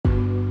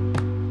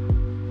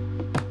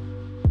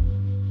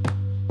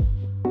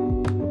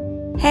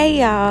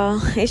Hey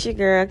y'all, it's your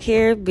girl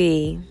Kara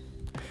B.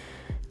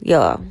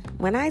 Y'all,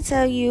 when I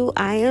tell you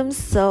I am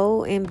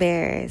so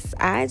embarrassed,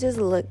 I just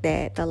looked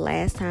at the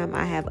last time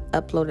I have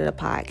uploaded a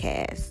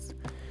podcast.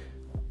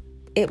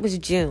 It was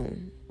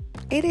June.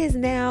 It is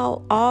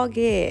now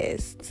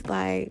August.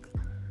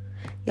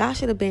 Y'all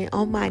should have been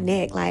on my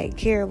neck,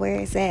 Kara, where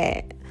it's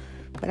at.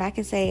 But I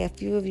can say a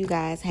few of you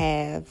guys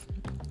have.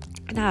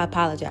 And I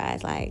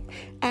apologize.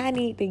 I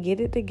need to get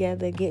it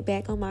together, get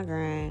back on my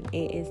grind.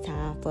 It is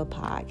time for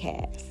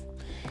podcasts.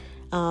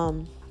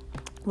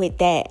 With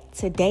that,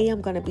 today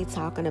I'm going to be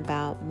talking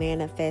about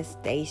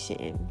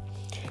manifestation.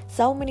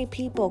 So many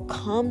people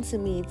come to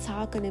me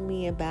talking to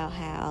me about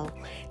how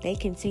they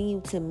continue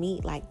to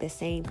meet the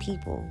same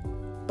people,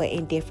 but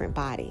in different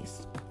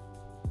bodies.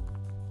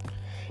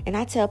 And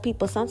I tell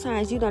people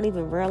sometimes you don't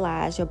even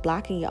realize you're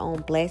blocking your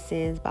own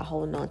blessings by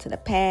holding on to the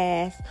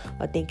past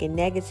or thinking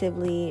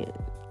negatively.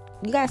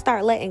 You got to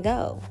start letting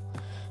go.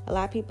 A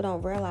lot of people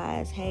don't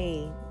realize,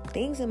 hey,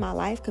 things in my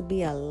life could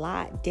be a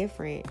lot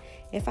different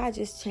if I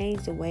just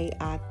change the way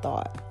I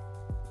thought.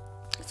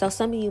 So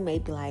some of you may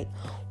be like,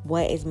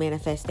 what is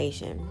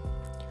manifestation?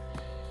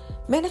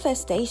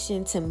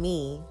 Manifestation to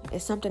me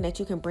is something that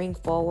you can bring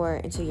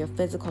forward into your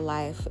physical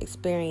life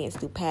experience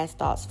through past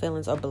thoughts,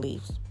 feelings, or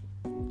beliefs.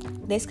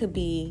 This could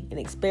be an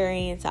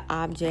experience, an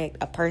object,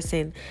 a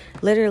person,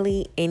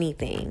 literally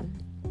anything.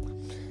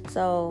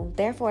 So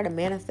therefore, to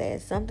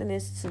manifest, something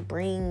is to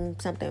bring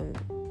something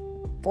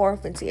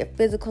forth into your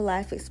physical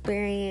life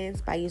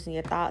experience by using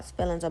your thoughts,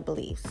 feelings, or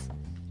beliefs.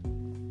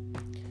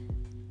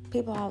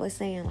 People are always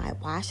saying,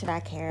 why should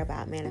I care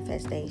about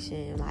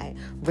manifestation?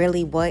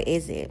 Really, what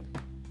is it?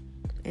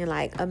 And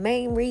a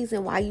main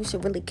reason why you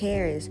should really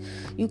care is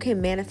you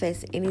can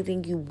manifest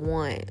anything you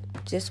want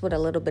just with a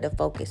little bit of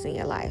focus in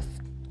your life.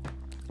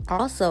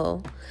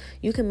 Also,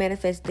 you can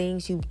manifest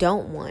things you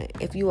don't want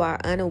if you are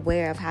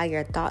unaware of how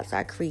your thoughts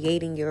are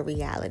creating your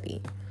reality.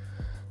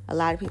 A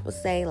lot of people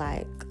say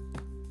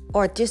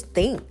or just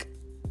think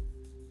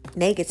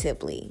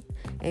negatively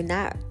and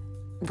not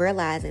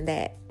realizing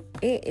that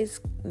it is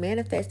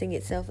manifesting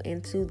itself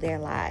into their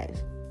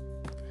lives.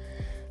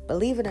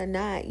 Believe it or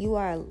not, you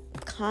are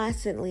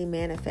constantly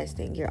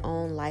manifesting your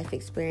own life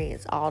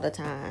experience all the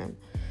time.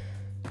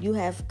 You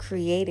have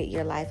created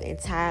your life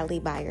entirely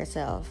by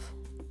yourself.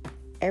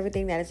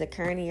 Everything that is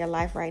occurring in your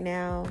life right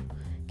now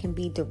can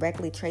be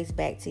directly traced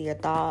back to your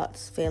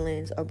thoughts,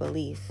 feelings, or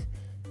belief,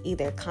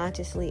 either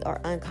consciously or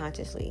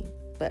unconsciously,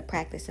 but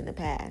practiced in the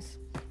past.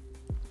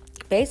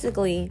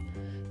 Basically,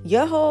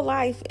 your whole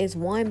life is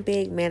one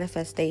big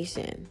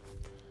manifestation.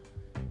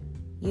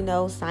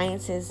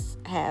 Scientists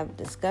have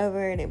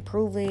discovered and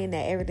proven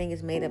that everything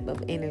is made up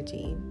of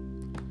energy.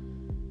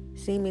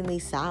 Seemingly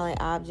solid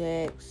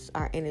objects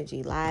are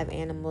energy. Live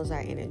animals are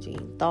energy.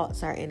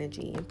 Thoughts are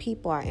energy. And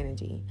people are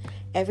energy.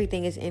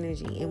 Everything is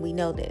energy. And we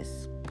know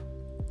this.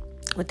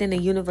 Within the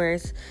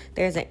universe,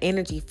 there's an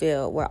energy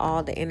field where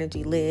all the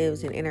energy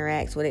lives and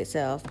interacts with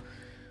itself.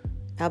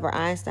 Albert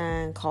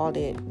Einstein called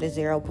it the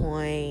 0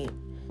 point.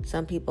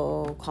 Some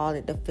people call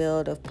it the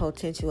field of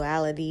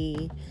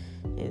potentiality.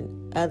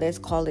 And others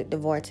call it the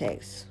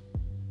vortex.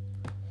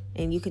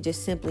 And you could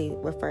just simply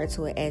refer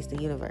to it as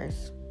the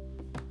universe.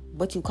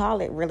 What you call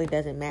it really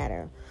doesn't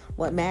matter.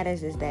 What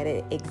matters is that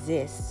it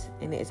exists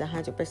and it is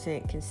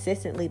 100%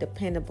 consistently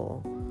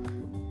dependable,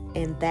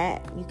 and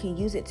that you can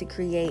use it to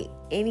create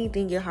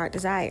anything your heart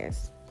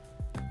desires.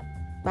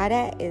 By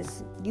that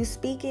is you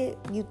speak it,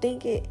 you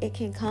think it, it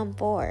can come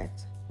forth.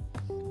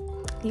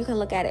 You can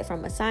look at it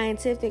from a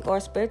scientific or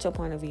spiritual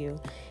point of view.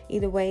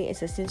 Either way,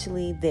 it's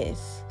essentially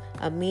this,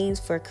 a means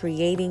for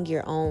creating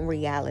your own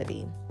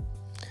reality.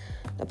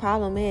 The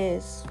problem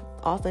is,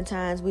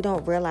 oftentimes, we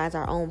don't realize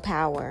our own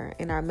power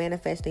and are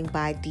manifesting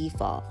by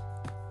default.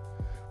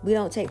 We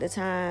don't take the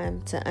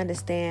time to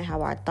understand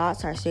how our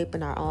thoughts are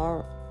shaping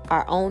our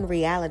own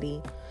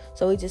reality.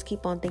 So we just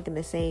keep on thinking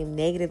the same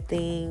negative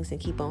things and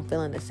keep on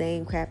feeling the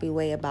same crappy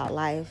way about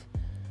life.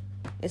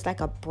 It's like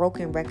a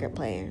broken record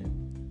player,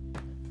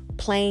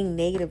 playing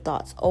negative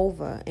thoughts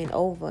over and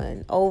over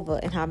and over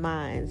in our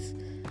minds,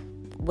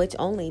 which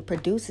only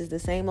produces the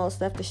same old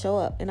stuff to show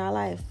up in our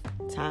life,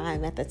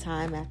 time after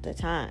time after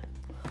time.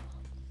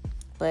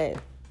 But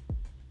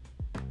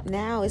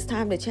now it's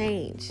time to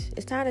change.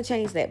 It's time to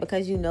change that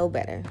because you know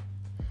better.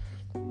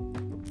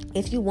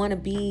 If you want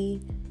to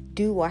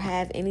do or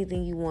have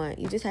anything you want,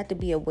 you just have to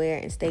be aware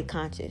and stay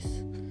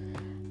conscious.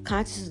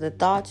 Conscious of the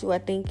thoughts you are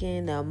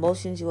thinking, the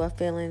emotions you are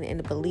feeling, and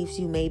the beliefs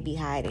you may be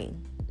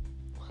hiding.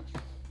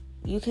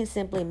 You can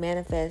simply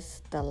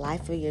manifest the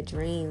life of your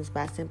dreams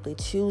by simply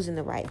choosing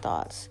the right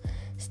thoughts,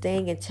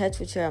 staying in touch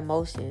with your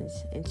emotions,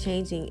 and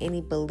changing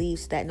any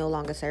beliefs that no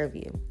longer serve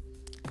you.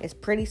 It's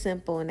pretty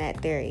simple in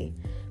that theory,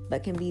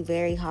 but can be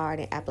very hard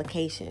in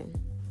application,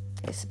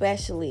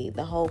 especially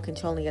the whole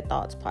controlling your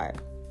thoughts part.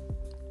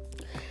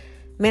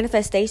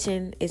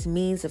 Manifestation is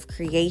means of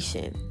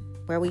creation,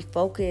 where we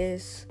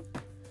focus,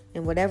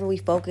 and whatever we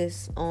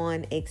focus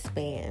on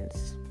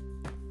expands.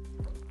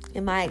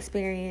 In my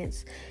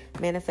experience,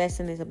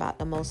 manifesting is about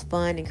the most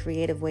fun and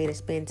creative way to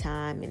spend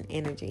time and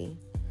energy.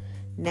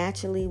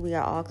 Naturally, we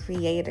are all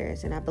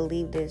creators, and I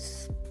believe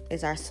this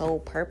is our sole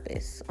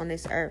purpose on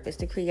this earth, is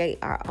to create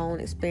our own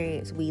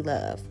experience we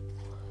love.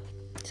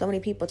 So many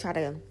people try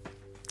to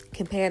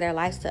compare their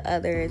lives to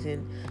others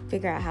and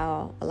figure out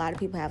how a lot of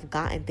people have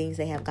gotten things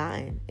they have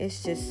gotten.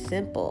 It's just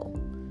simple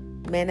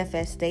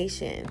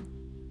manifestation.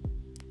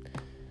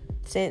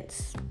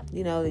 Since,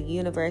 the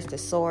universe, the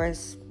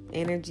source,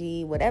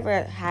 energy,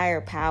 whatever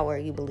higher power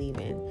you believe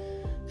in,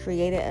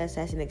 created us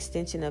as an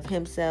extension of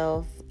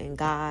himself, and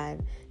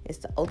God is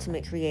the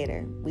ultimate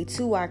creator. We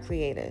too are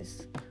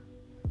creators.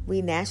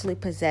 We naturally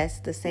possess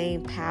the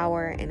same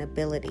power and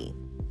ability.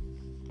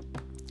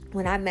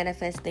 When I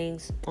manifest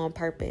things on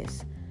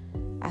purpose,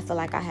 I feel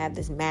like I have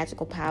this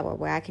magical power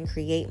where I can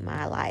create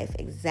my life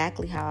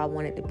exactly how I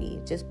want it to be,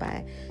 just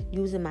by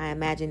using my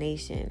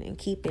imagination and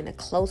keeping a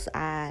close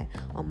eye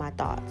on my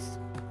thoughts.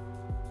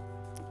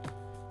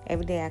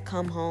 Every day I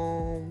come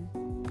home,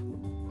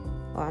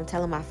 or I'm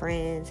telling my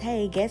friends,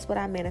 hey, guess what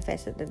I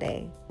manifested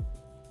today?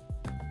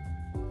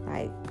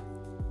 Like,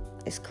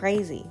 it's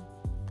crazy.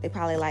 They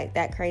probably like,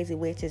 that crazy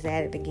witch is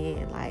at it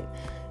again. Like,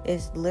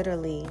 it's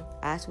literally,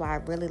 that's why I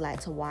really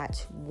like to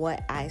watch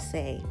what I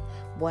say,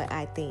 what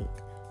I think,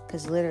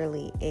 because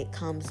literally it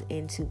comes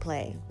into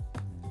play.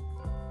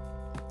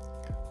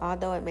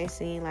 Although it may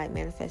seem like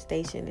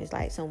manifestation is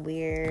like some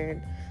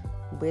weird,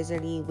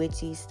 wizardy,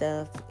 witchy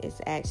stuff,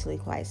 it's actually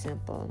quite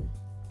simple.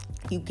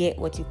 You get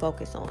what you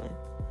focus on.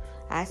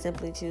 I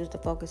simply choose to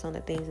focus on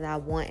the things that I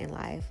want in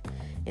life,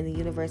 and the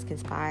universe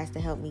conspires to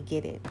help me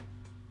get it.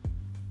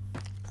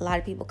 A lot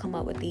of people come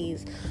up with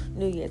these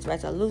New Year's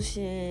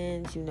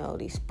resolutions,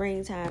 these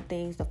springtime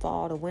things, the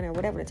fall, the winter,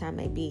 whatever the time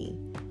may be.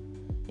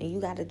 And you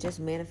got to just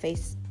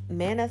manifest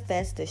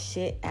the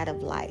shit out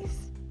of life.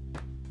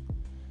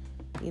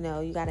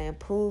 You got to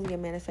improve your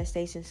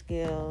manifestation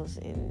skills,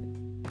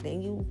 and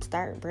then you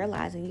start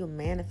realizing you're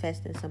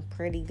manifesting some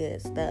pretty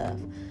good stuff.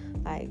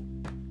 Like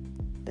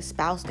the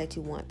spouse that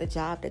you want, the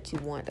job that you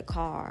want, the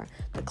car,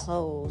 the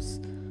clothes,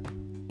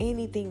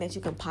 anything that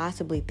you can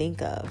possibly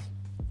think of.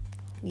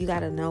 You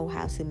got to know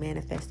how to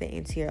manifest it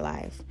into your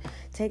life.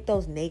 Take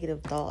those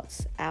negative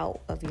thoughts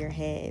out of your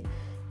head.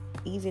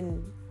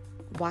 Even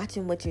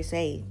watching what you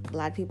say. A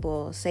lot of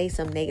people say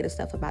some negative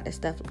stuff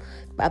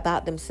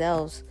about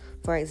themselves.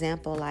 For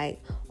example, like,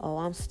 oh,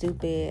 I'm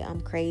stupid, I'm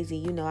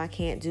crazy, I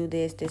can't do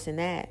this, and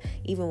that.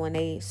 Even when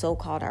they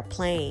so-called are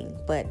playing.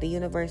 But the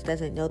universe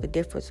doesn't know the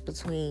difference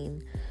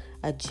between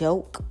a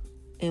joke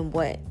and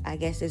what I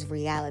guess is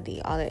reality.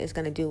 All that it's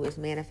going to do is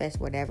manifest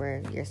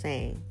whatever you're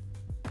saying.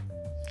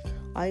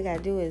 All you got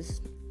to do is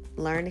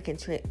learn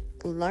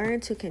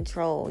to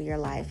control your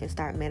life and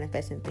start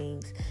manifesting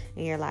things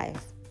in your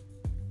life.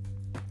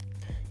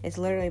 It's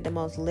literally the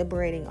most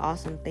liberating,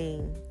 awesome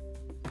thing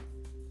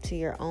to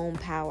your own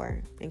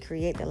power and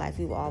create the life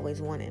you've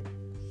always wanted.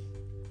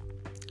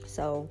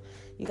 So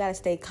you got to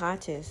stay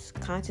conscious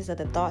of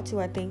the thoughts you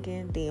are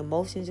thinking, the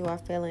emotions you are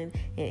feeling,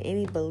 and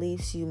any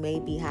beliefs you may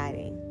be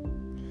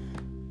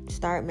hiding.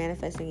 Start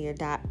manifesting your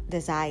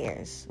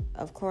desires.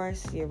 Of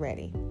course, you're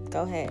ready.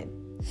 Go ahead.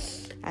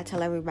 I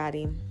tell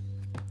everybody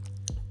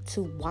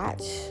to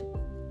watch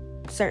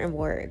certain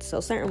words. So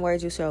certain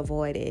words you should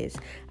avoid is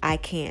I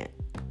can't,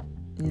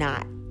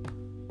 not,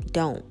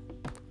 don't,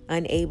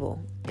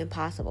 unable,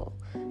 impossible,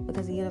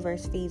 because the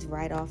universe feeds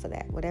right off of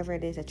that, whatever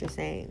it is that you're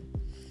saying.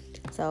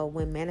 So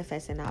when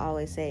manifesting, I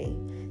always say,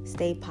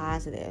 stay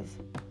positive.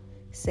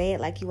 Say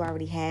it like you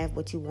already have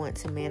what you want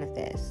to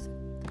manifest.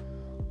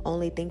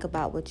 Only think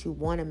about what you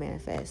want to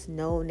manifest.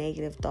 No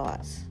negative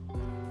thoughts.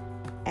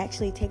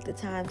 Actually take the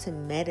time to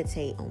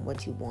meditate on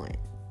what you want.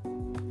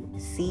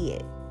 See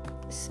it,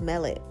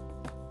 smell it,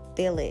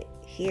 feel it,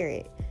 hear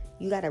it.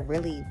 You got to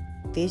really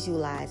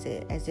visualize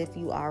it as if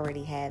you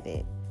already have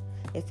it.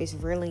 If it's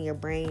real in your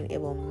brain, it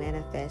will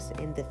manifest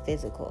in the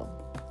physical.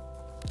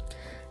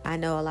 I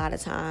know a lot of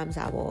times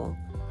I will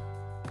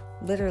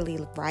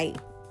literally write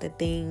the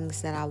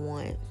things that I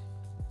want.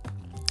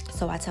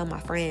 So I tell my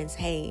friends,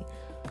 hey,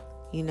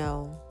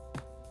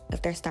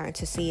 if they're starting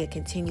to see a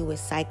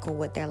continuous cycle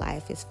with their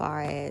life as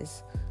far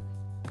as,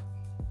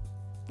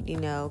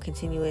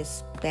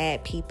 continuous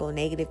bad people,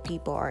 negative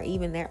people, or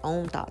even their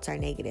own thoughts are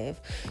negative,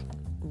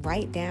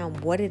 write down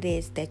what it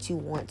is that you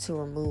want to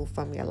remove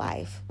from your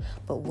life.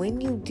 But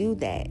when you do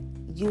that,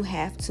 you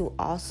have to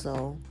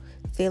also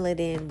fill it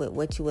in with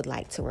what you would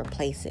like to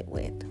replace it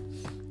with.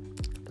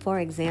 For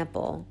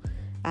example,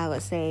 I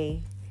would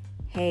say,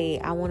 hey,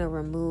 I want to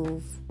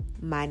remove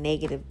my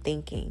negative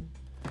thinking.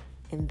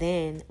 And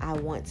then I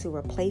want to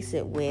replace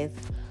it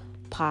with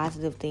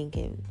positive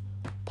thinking,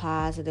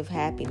 positive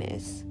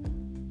happiness,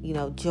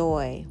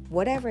 joy,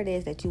 whatever it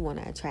is that you want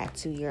to attract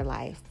to your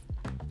life.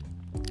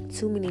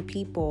 Too many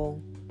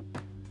people,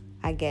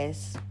 I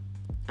guess,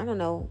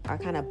 are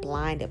kind of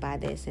blinded by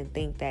this and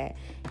think that,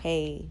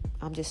 hey,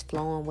 I'm just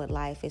flowing with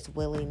life. It's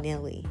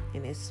willy-nilly.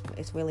 And it's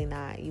really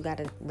not. You got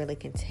to really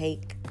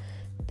take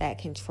that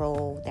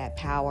control, that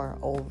power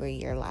over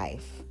your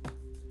life.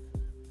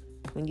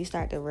 When you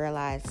start to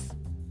realize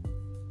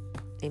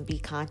and be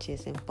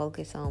conscious and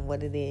focus on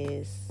what it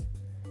is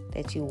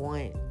that you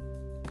want,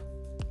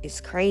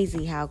 it's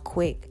crazy how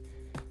quick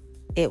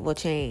it will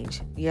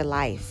change your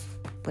life.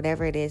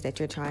 Whatever it is that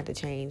you're trying to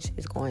change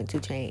is going to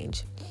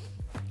change.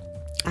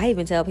 I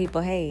even tell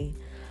people, hey,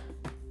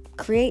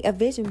 create a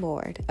vision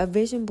board. A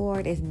vision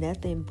board is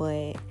nothing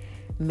but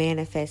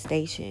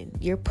manifestation.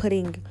 You're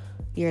putting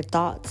your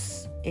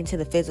thoughts into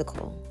the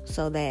physical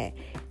so that,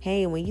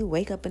 hey, when you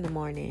wake up in the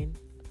morning,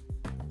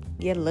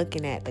 you're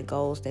looking at the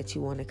goals that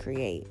you want to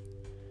create.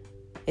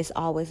 It's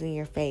always in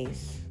your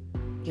face.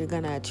 You're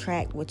going to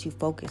attract what you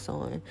focus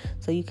on.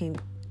 So you can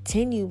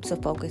continue to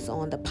focus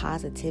on the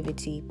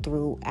positivity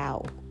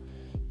throughout.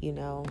 You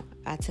know,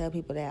 I tell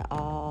people that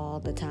all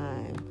the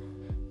time.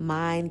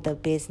 Mind the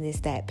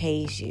business that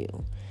pays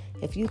you.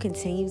 If you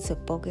continue to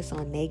focus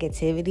on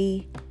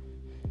negativity,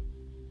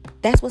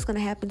 that's what's going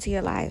to happen to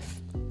your life.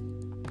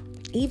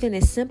 Even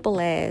as simple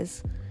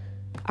as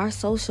our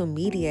social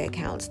media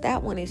accounts.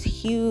 That one is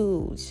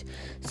huge.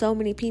 So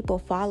many people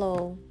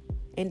follow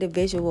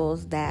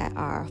individuals that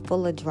are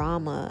full of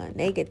drama,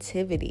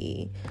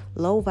 negativity,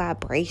 low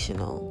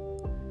vibrational,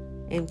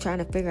 and trying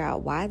to figure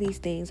out why these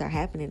things are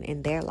happening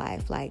in their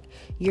life. Like,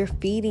 you're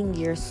feeding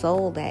your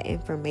soul that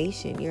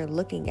information. You're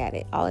looking at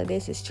it. All of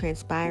this is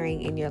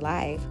transpiring in your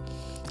life.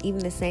 Even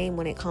the same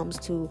when it comes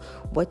to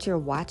what you're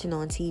watching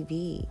on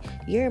TV.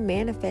 You're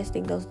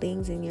manifesting those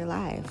things in your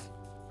life.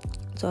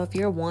 So if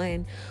you're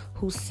one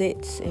who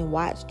sits and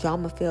watch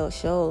drama-filled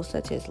shows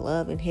such as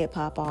Love and Hip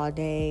Hop all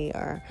day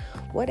or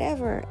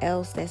whatever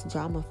else that's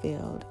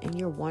drama-filled, and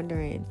you're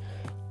wondering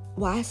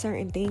why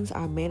certain things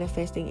are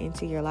manifesting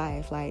into your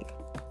life, like,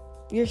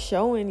 you're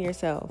showing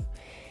yourself,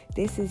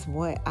 this is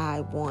what I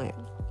want.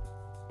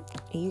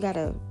 And you got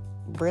to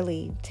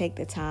really take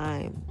the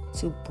time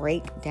to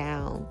break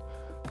down,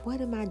 what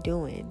am I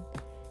doing?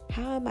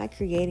 How am I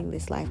creating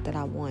this life that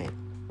I want?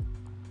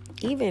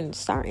 Even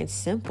starting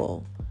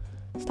simple.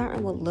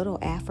 Starting with little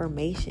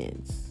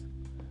affirmations.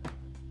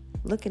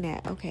 Looking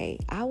at, okay,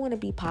 I want to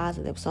be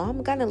positive. So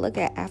I'm going to look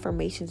at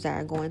affirmations that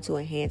are going to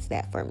enhance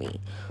that for me.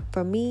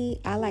 For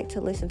me, I like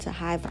to listen to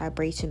high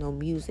vibrational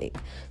music.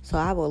 So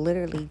I will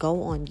literally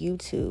go on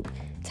YouTube,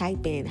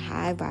 type in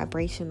high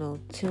vibrational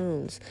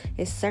tunes.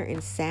 It's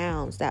certain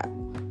sounds that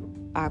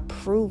are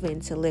proven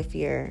to lift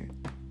your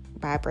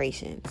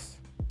vibrations.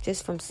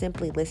 Just from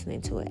simply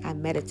listening to it. I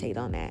meditate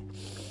on that.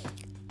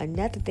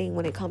 Another thing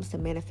when it comes to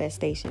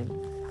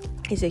manifestation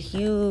is a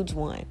huge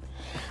one.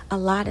 A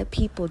lot of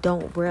people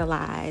don't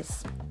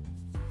realize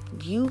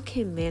you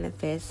can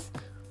manifest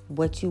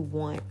what you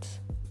want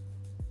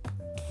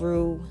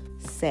through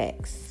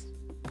sex.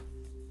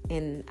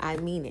 And I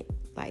mean it,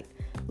 like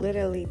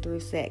literally through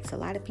sex. A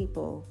lot of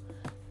people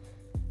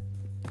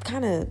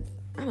kind of,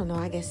 I don't know,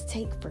 I guess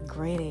take for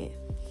granted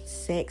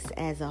sex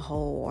as a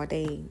whole, or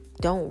they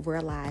don't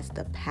realize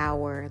the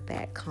power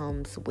that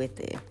comes with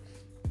it.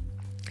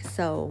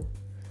 So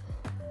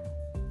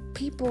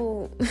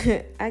people,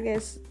 I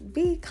guess,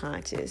 be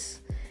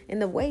conscious in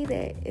the way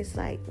that it's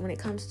like when it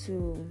comes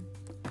to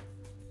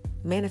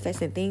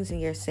manifesting things in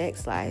your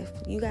sex life,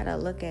 you got to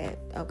look at,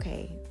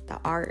 okay, the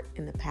art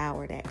and the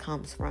power that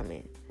comes from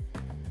it.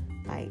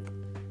 Like,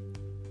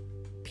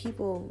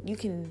 people, you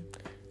can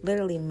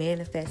literally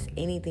manifest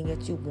anything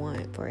that you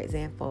want. For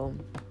example,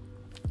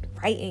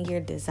 write in your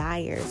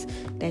desires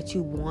that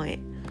you want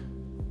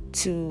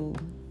to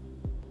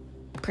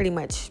pretty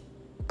much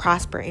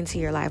prosper into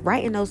your life.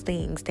 Writing those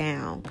things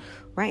down.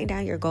 Writing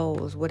down your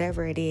goals,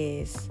 whatever it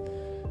is.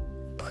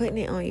 Putting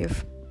it on your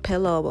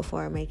pillow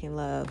before making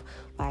love.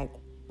 Like,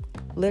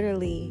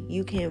 literally,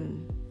 you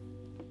can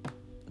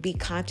be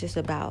conscious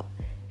about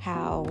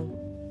how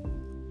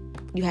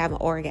you have an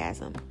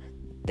orgasm.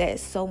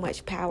 There's so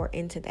much power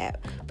into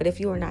that. But if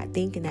you are not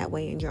thinking that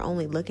way and you're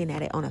only looking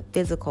at it on a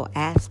physical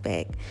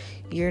aspect,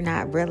 you're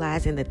not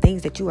realizing the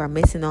things that you are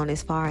missing on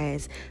as far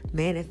as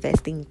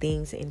manifesting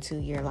things into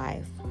your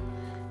life.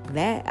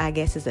 That, I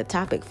guess, is a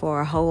topic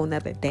for a whole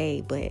nother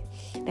day, but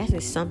that's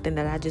just something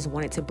that I just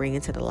wanted to bring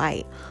into the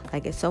light.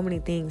 Like, it's so many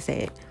things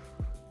that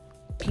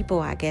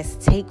people, I guess,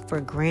 take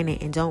for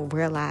granted and don't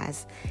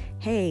realize,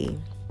 hey,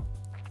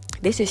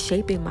 this is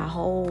shaping my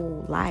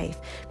whole life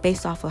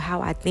based off of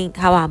how I think,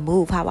 how I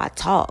move, how I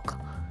talk,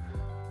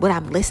 what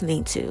I'm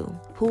listening to,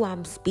 who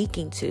I'm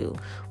speaking to.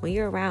 When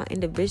you're around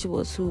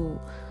individuals who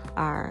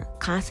are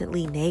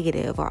constantly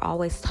negative or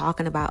always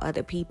talking about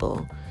other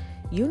people,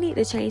 you need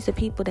to change the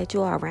people that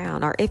you are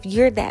around. Or if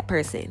you're that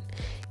person,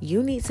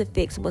 you need to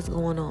fix what's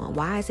going on.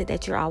 Why is it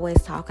that you're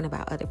always talking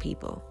about other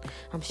people?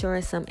 I'm sure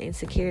it's some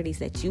insecurities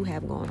that you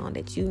have going on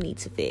that you need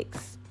to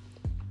fix.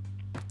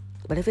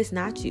 But if it's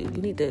not you,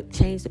 you need to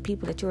change the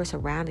people that you're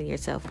surrounding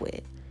yourself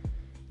with.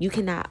 You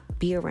cannot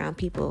be around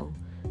people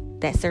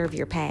that serve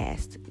your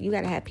past. You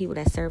got to have people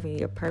that serve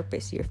your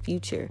purpose, your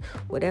future,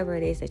 whatever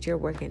it is that you're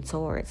working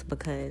towards.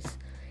 Because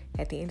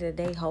at the end of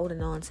the day,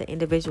 holding on to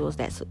individuals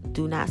that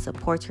do not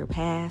support your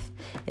path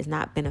is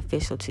not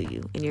beneficial to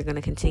you. And you're going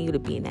to continue to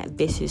be in that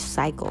vicious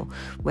cycle,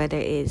 whether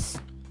it's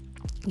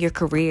your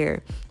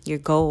career, your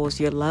goals,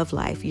 your love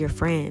life, your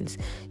friends.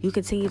 You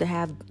continue to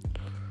have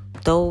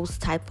those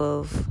type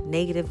of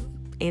negative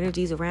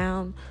energies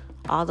around,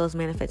 all those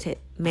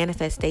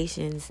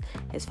manifestations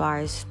as far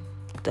as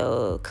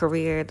the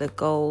career, the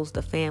goals,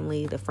 the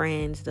family, the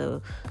friends,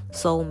 the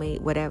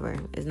soulmate, whatever,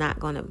 is not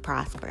going to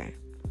prosper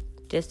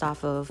just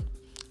off of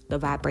the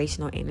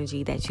vibrational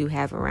energy that you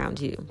have around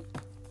you.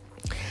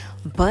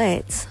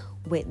 But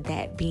with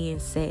that being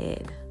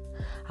said,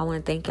 I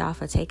want to thank y'all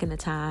for taking the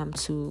time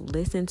to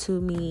listen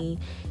to me,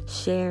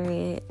 share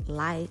it,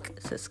 like,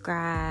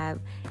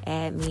 subscribe,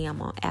 add me.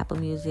 I'm on Apple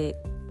Music,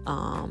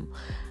 Apple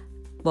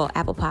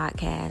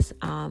Podcasts,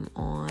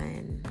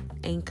 on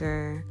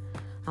Anchor.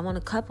 I'm on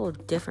a couple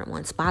of different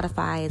ones,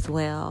 Spotify as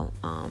well.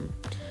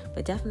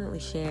 But definitely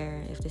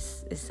share if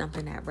this is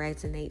something that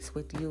resonates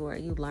with you or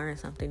you learn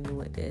something new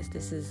with this.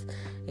 This is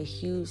a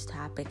huge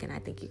topic, and I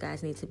think you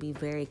guys need to be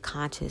very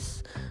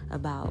conscious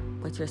about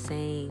what you're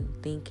saying,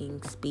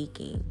 thinking,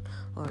 speaking,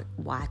 or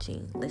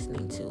watching,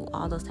 listening to,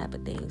 all those type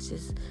of things.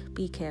 Just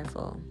be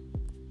careful.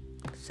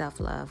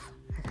 Self-love.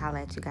 I'll holler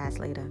at you guys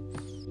later.